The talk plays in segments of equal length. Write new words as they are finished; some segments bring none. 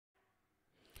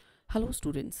Hello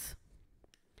students,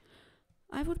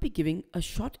 I would be giving a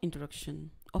short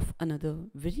introduction of another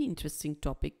very interesting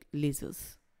topic,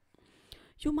 lasers.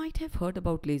 You might have heard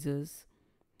about lasers,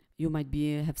 you might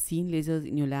have seen lasers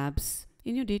in your labs,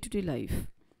 in your day-to-day life.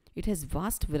 It has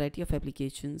vast variety of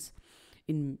applications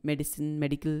in medicine,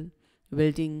 medical,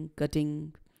 welding,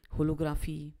 cutting,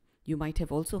 holography. You might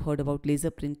have also heard about laser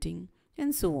printing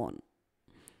and so on.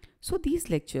 So in these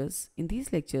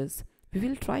lectures, we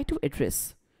will try to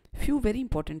address few very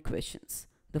important questions.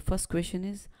 The first question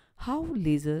is how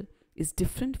laser is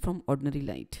different from ordinary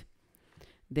light.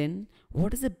 Then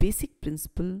what is the basic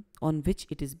principle on which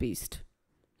it is based?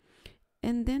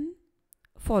 And then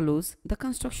follows the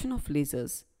construction of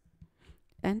lasers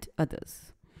and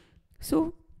others.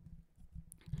 So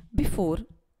before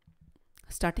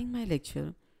starting my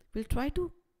lecture, we'll try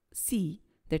to see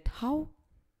that how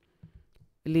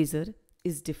laser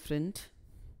is different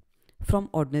from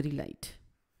ordinary light.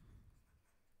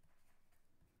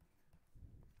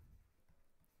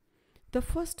 The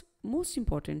first most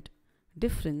important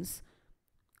difference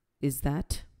is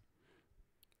that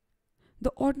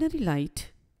the ordinary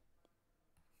light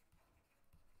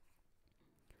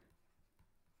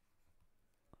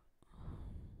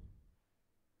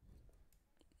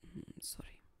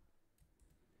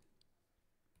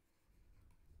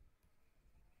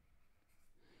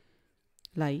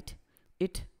light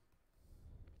it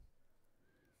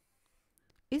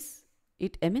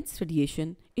emits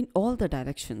radiation in all the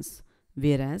directions,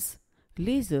 whereas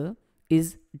laser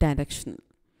is directional.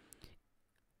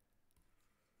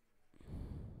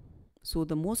 So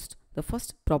the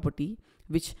first property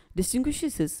which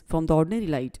distinguishes this from the ordinary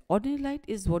light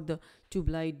is what the tube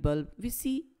light bulb we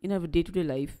see in our day-to-day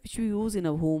life, which we use in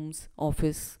our homes,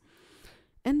 office,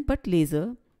 but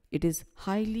laser, it is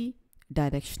highly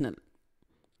directional.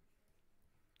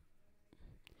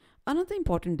 Another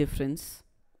important difference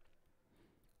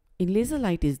in laser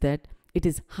light is that it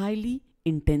is highly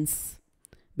intense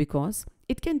because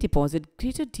it can deposit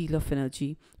greater deal of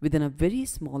energy within a very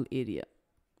small area.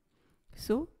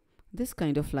 So this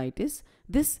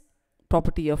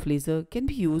property of laser can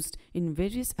be used in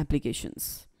various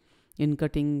applications, in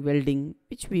cutting, welding,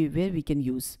 where we can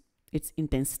use its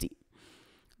intensity.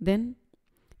 Then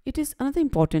it is another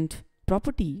important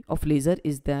property of laser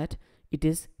is that it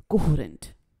is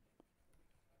coherent.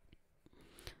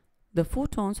 The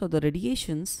photons or the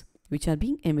radiations which are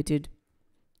being emitted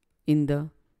in the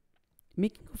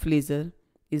making of laser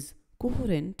is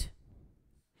coherent,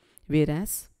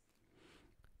 whereas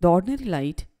the ordinary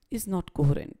light is not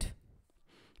coherent.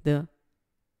 The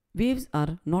waves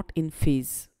are not in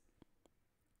phase.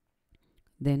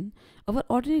 Then our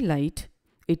ordinary light,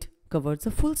 it covers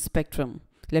the full spectrum,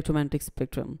 electromagnetic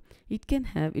spectrum. It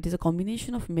is a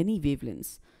combination of many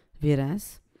wavelengths,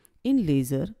 whereas in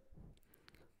laser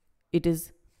it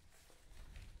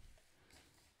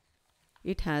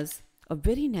has a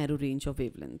very narrow range of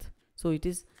wavelength. So it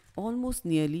is almost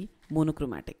nearly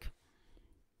monochromatic.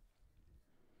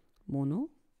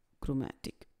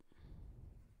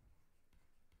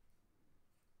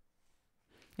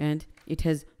 And it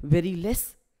has very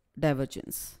less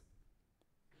divergence.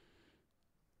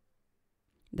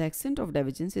 The extent of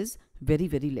divergence is very,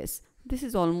 very less. This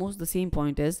is almost the same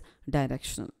point as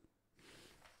directional.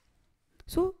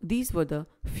 So these were the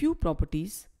few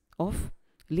properties of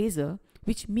laser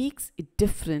which makes it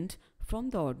different from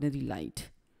the ordinary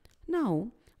light.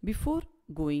 Now, before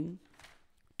going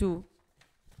to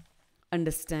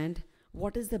understand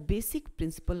what is the basic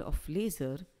principle of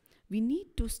laser, we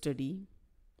need to study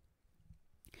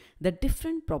the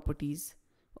different properties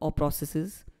or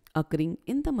processes occurring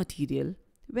in the material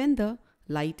when the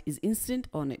light is incident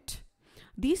on it.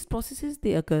 These processes,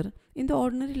 they occur in the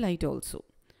ordinary light also.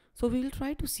 So we will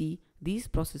try to see these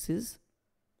processes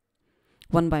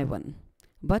one by one.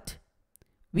 But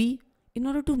in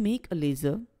order to make a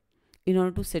laser, in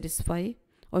order to satisfy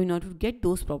or in order to get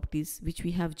those properties which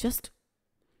we have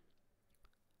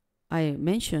I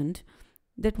mentioned,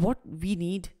 that what we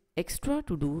need extra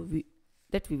to do,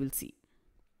 that we will see.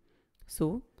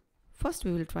 So first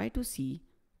we will try to see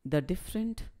the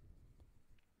different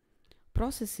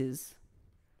processes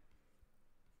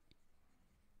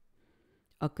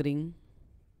occurring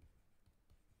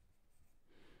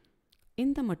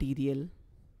in the material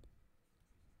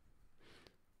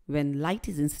when light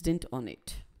is incident on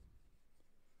it.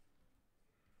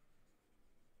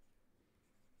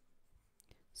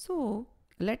 So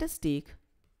let us take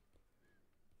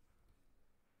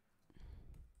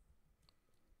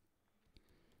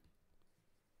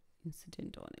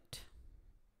incident on it.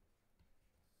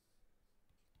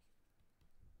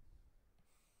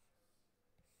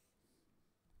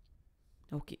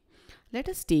 Okay, let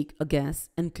us take a gas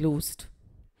enclosed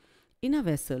in a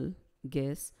vessel,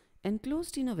 gas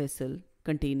enclosed in a vessel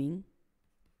containing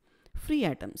free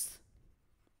atoms.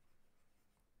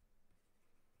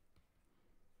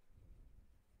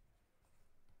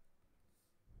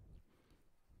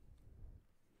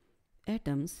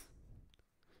 Atoms,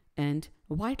 and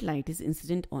white light is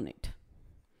incident on it.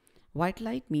 White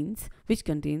light means which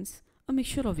contains a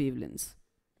mixture of wavelengths.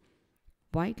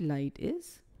 White light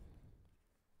is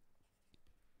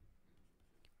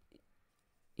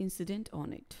incident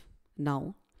on it.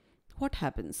 Now, what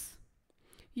happens?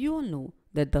 You all know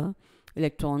that the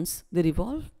electrons, they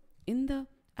revolve in the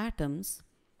atoms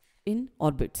in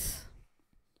orbits.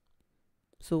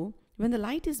 So, when the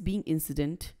light is being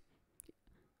incident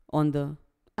on the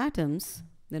atoms,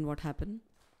 then what happen?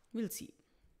 We'll see.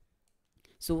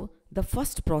 So, the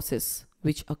first process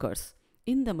which occurs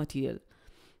in the material.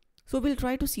 So, we'll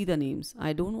try to see the names.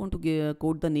 I don't want to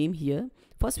quote the name here.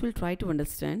 First, we'll try to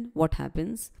understand what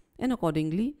happens, and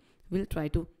accordingly, we'll try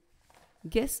to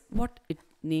guess what its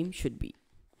name should be.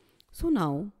 So,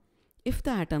 now, if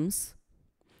the atoms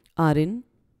are in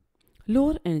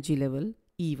lower energy level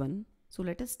E1, so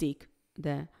let us take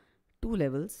the two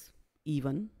levels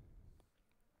E1,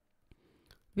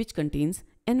 which contains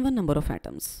N1 number of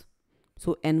atoms.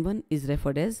 So N1 is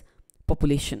referred as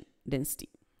population density,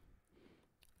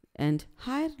 and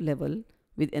higher level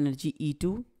with energy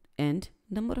E2 and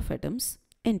number of atoms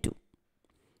N2.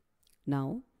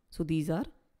 Now, so these are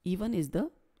E1 is the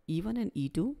E1 and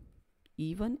E2.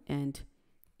 E1 and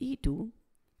E2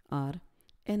 are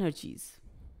energies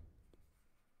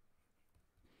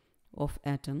of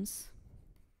atoms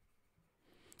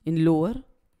in lower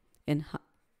and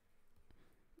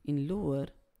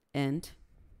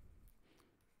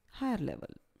higher level.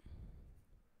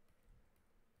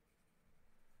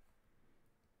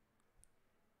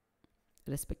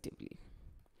 Respectively.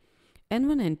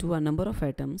 N1 and N2 are number of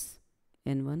atoms.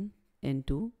 N1,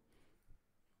 N2,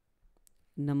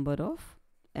 number of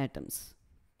atoms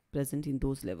present in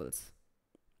those levels.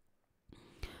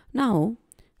 Now,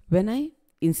 when I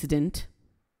incident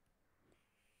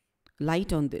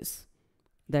light on this,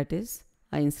 that is,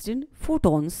 I incident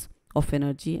photons of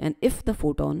energy, and if the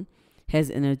photon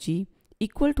has energy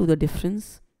equal to the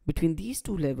difference between these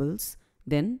two levels,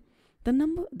 then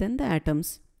the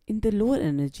atoms in the lower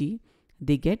energy,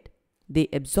 they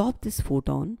absorb this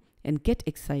photon and get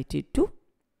excited to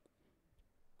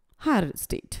higher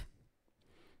state.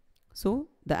 So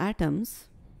the atoms,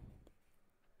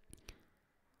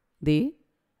 they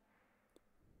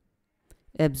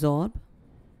absorb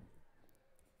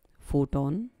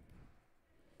photon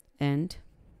and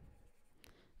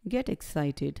get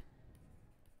excited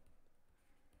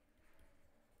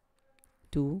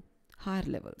to higher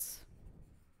levels.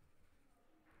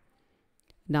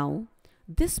 Now,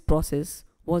 this process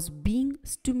was being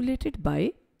stimulated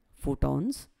by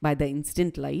photons, by the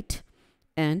incident light,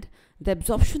 and the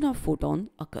absorption of photon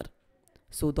occur.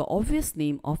 So the obvious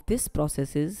name of this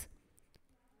process is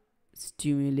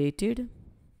stimulated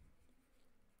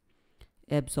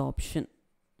absorption.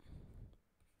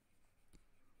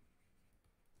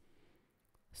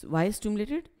 So why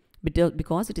stimulated?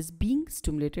 Because it is being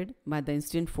stimulated by the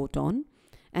incident photon,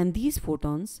 and these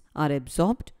photons are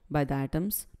absorbed by the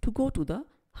atoms to go to the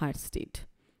higher state.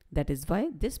 That is why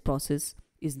this process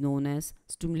is known as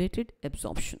stimulated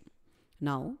absorption.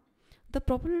 Now, the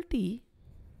probability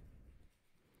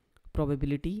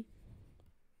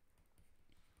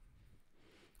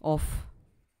of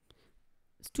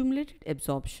stimulated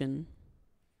absorption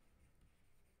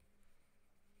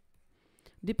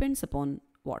depends upon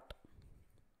what?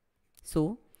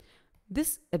 So,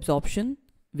 this absorption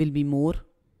will be more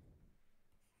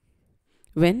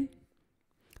when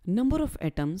number of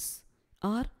atoms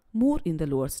are more in the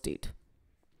lower state.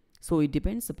 So it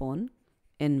depends upon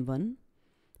N1,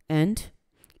 and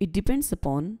it depends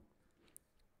upon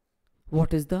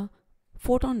what is the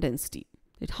photon density,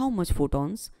 that how much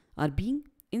photons are being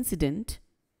incident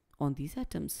on these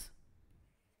atoms.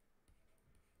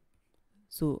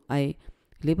 So I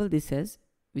label this as,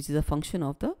 which is a function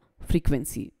of the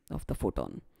frequency of the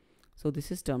photon. So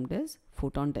this is termed as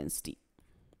photon density.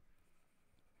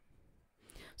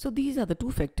 So these are the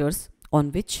two factors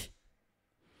on which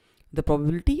the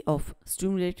probability of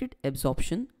stimulated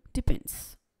absorption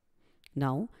depends.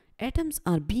 Now, atoms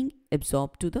are being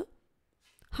absorbed to the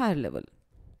higher level.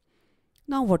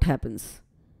 Now what happens?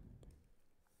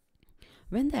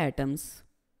 When the atoms,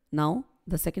 now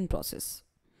the second process,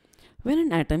 when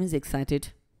an atom is excited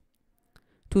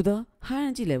to the high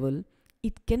energy level,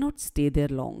 it cannot stay there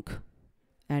long.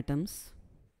 Atoms,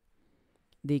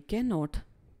 they cannot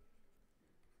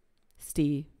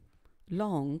stay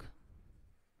long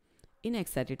in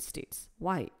excited states.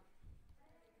 Why?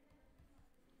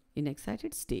 In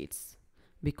excited states,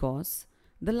 because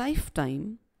the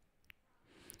lifetime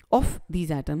of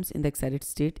these atoms in the excited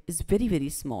state is very, very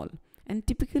small and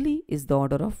typically is the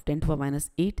order of 10 to the minus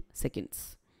 8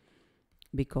 seconds,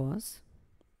 because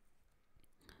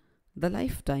the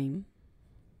lifetime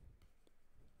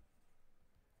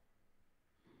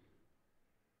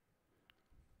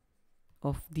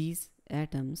of these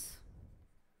atoms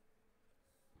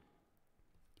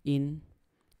in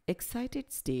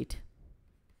excited state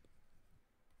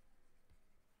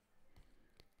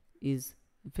is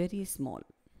very small,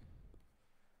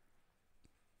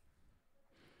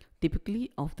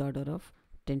 typically of the order of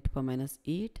 10 to the minus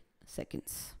 8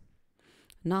 seconds.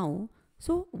 Now,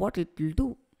 so what it will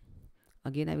do?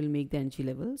 Again, I will make the energy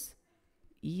levels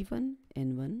E1,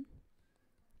 N1,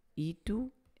 E2,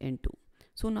 N2.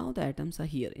 So now the atoms are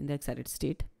here in the excited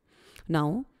state.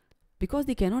 Now, because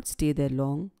they cannot stay there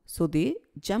long, so they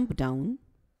jump down,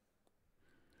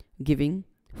 giving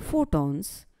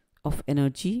photons of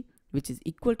energy which is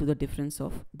equal to the difference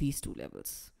of these two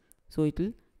levels. So it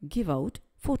will give out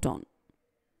photon.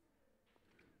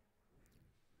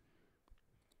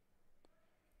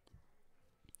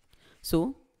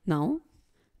 So now,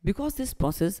 because this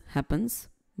process happens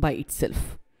by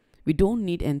itself, we don't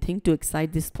need anything to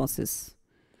excite this process,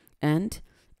 and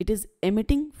it is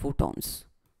emitting photons.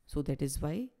 So that is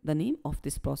why the name of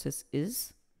this process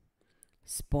is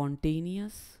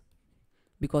spontaneous,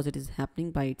 because it is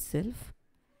happening by itself,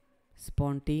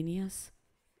 spontaneous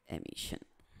emission,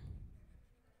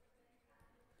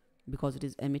 because it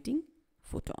is emitting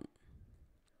photon.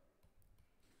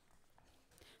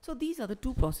 So these are the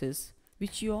two processes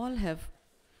which you all have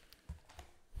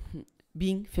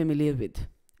being familiar with.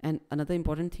 And another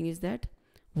important thing is that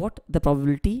what the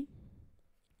probability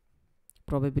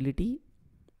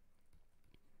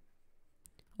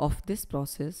of this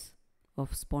process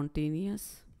of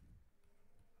spontaneous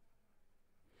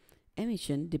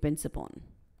emission depends upon.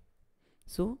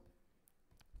 So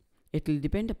it will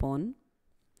depend upon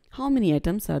how many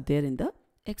atoms are there in the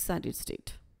excited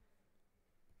state,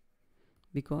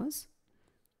 because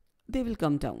they will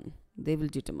come down, they will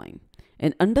determine.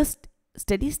 And under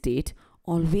steady state,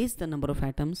 always the number of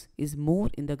atoms is more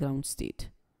in the ground state,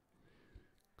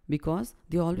 because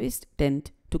they always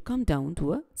tend to come down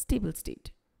to a stable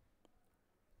state.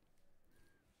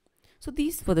 So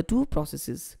these were the two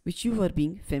processes which you were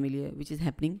being familiar, which is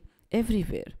happening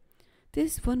everywhere. There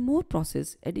is one more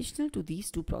process additional to these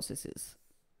two processes.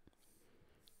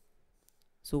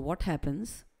 So what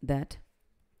happens that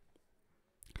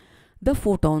the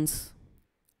photons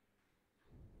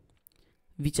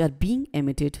which are being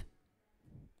emitted,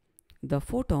 the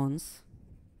photons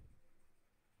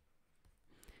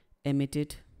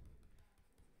emitted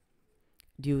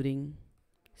during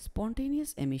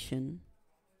spontaneous emission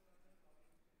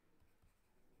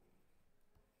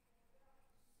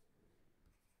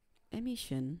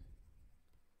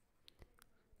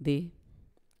they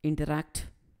interact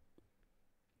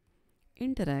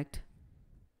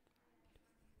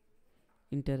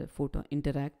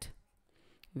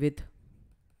with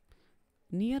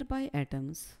nearby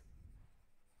atoms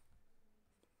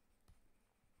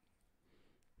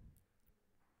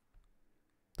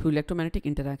through electromagnetic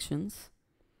interactions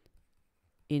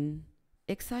in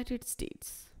excited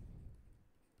states.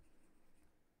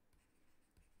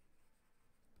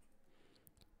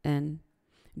 And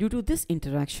due to this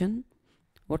interaction,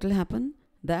 what will happen?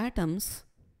 The atoms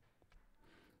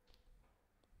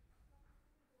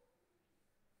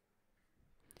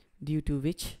due to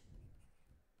which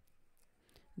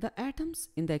the atoms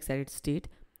in the excited state,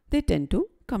 they tend to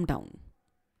come down.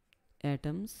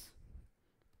 Atoms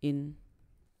in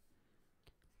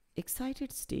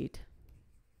excited state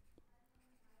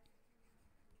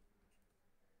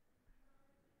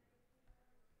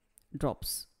drop,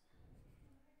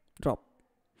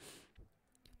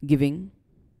 giving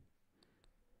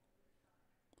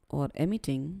or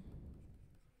emitting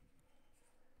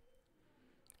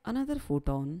another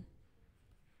photon.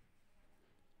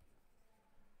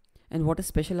 And what is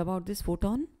special about this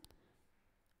photon?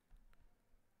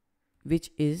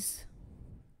 Which has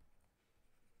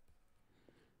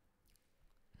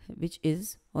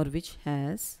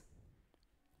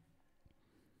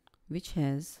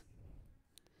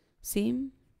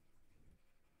same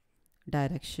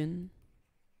direction,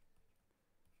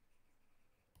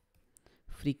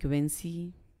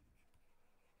 frequency,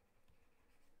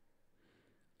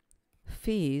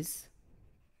 phase,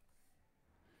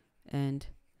 and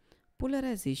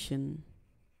polarization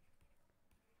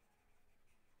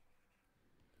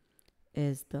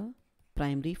as the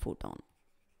primary photon.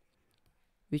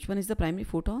 Which one is the primary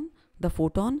photon? The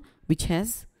photon which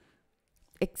has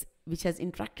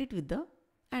interacted with the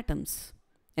atoms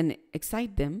and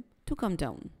excite them to come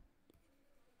down.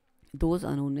 Those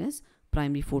are known as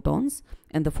primary photons,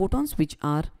 and the photons which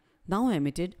are now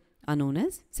emitted are known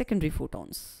as secondary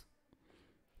photons.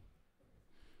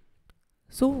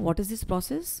 So what is this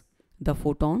process? The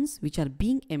photons which are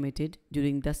being emitted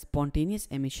during the spontaneous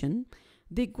emission,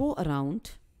 they go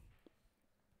around,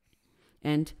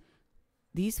 and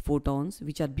these photons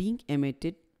which are being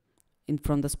emitted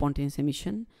from the spontaneous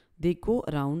emission, they go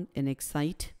around and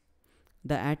excite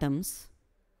the atoms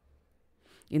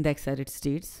in the excited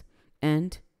states,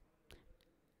 and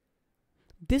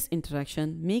this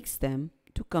interaction makes them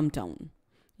to come down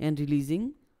and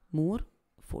releasing more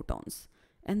photons.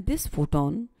 And this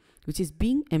photon which is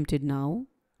being emitted now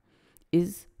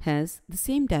has the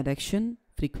same direction,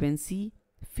 frequency,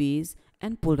 phase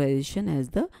and polarization as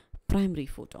the primary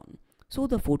photon. So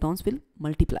the photons will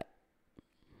multiply,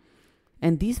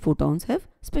 and these photons have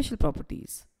special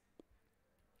properties.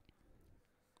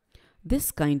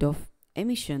 This kind of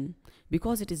emission,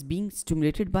 because it is being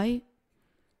stimulated by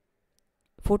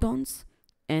photons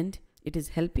and it is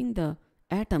helping the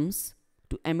atoms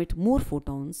to emit more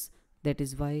photons, that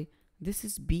is why this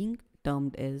is being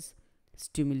termed as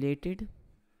stimulated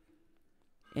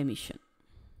emission.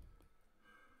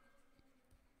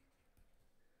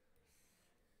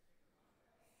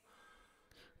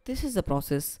 This is the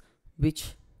process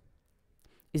which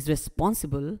is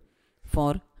responsible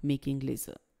for making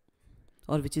laser,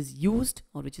 or which is used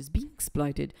or which is being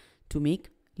exploited to make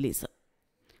laser.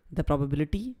 The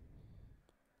probability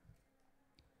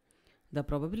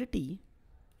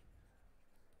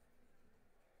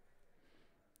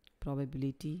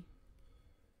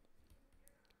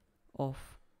of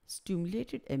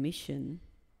stimulated emission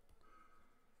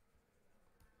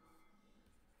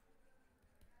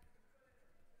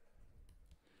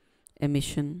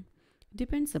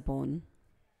depends upon,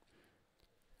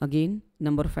 again,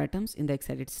 number of atoms in the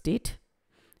excited state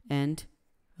and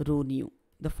rho nu,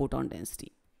 the photon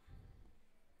density.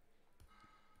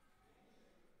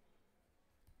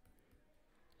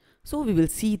 So we will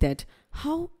see that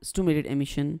how stimulated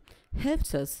emission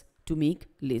helps us to make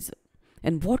laser,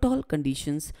 and what all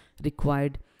conditions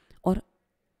required, or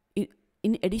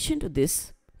in addition to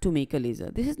this, to make a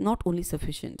laser. This is not only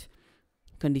sufficient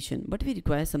condition, but we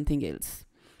require something else.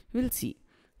 We'll see.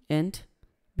 And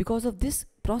because of this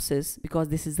process, because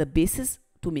this is the basis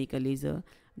to make a laser,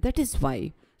 that is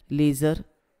why laser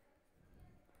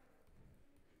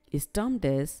is termed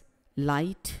as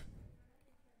light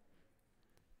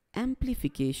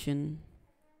amplification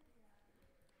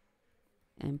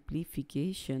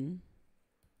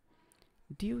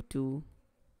due to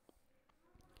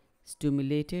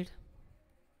stimulated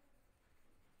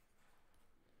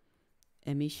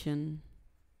emission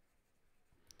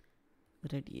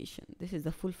radiation. This is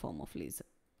the full form of laser.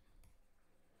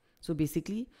 So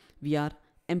basically we are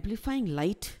amplifying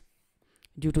light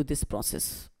due to this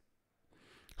process.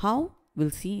 How? We'll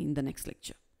see in the next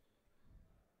lecture.